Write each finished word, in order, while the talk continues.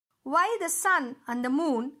Why the sun and the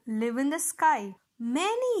moon live in the sky.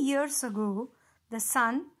 Many years ago, the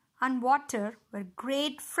sun and water were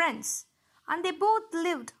great friends, and they both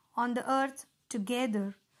lived on the earth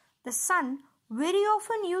together. The sun very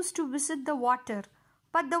often used to visit the water,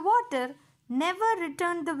 but the water never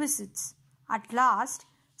returned the visits. At last,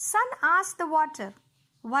 sun asked the water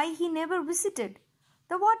why he never visited.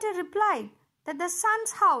 The water replied that the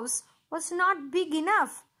sun's house was not big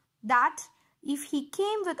enough, that if he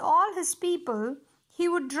came with all his people, he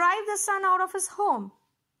would drive the sun out of his home.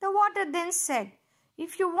 The water then said,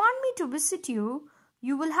 "If you want me to visit you,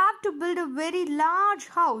 you will have to build a very large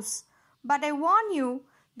house. But I warn you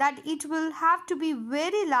that it will have to be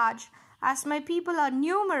very large, as my people are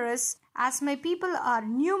numerous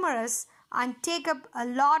and take up a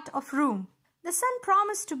lot of room." The sun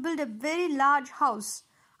promised to build a very large house,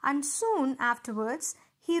 and soon afterwards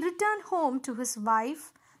he returned home to his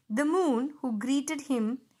wife, the moon, who greeted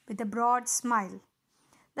him with a broad smile.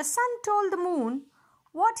 The sun told the moon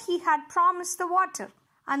what he had promised the water,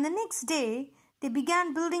 and the next day they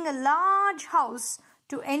began building a large house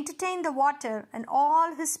to entertain the water and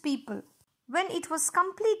all his people. When it was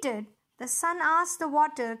completed, the sun asked the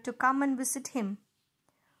water to come and visit him.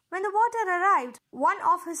 When the water arrived, one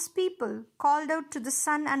of his people called out to the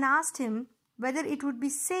sun and asked him whether it would be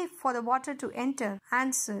safe for the water to enter.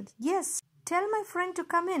 Answered, "Yes, tell my friend to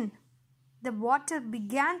come in." The water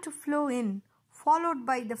began to flow in, followed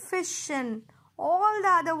by the fish and all the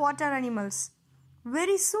other water animals.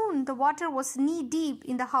 Very soon the water was knee-deep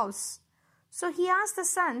in the house. So he asked the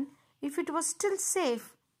sun if it was still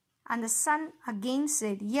safe, and the sun again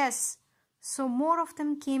said yes. So more of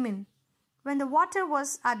them came in. When the water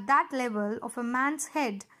was at that level of a man's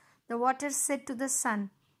head, the water said to the sun,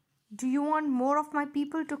 "Do you want more of my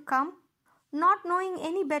people to come?" Not knowing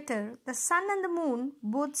any better, the sun and the moon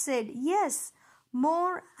both said yes.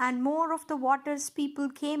 More and more of the water's people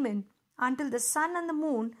came in, until the sun and the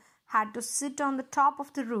moon had to sit on the top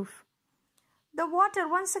of the roof. The water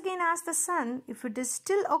once again asked the sun if it is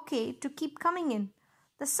still okay to keep coming in.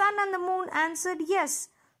 The sun and the moon answered yes.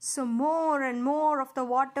 So more and more of the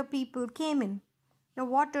water people came in. The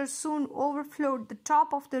water soon overflowed the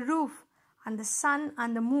top of the roof, and the sun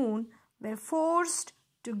and the moon were forced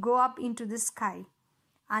to go up into the sky.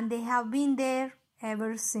 And they have been there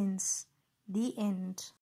ever since. The end.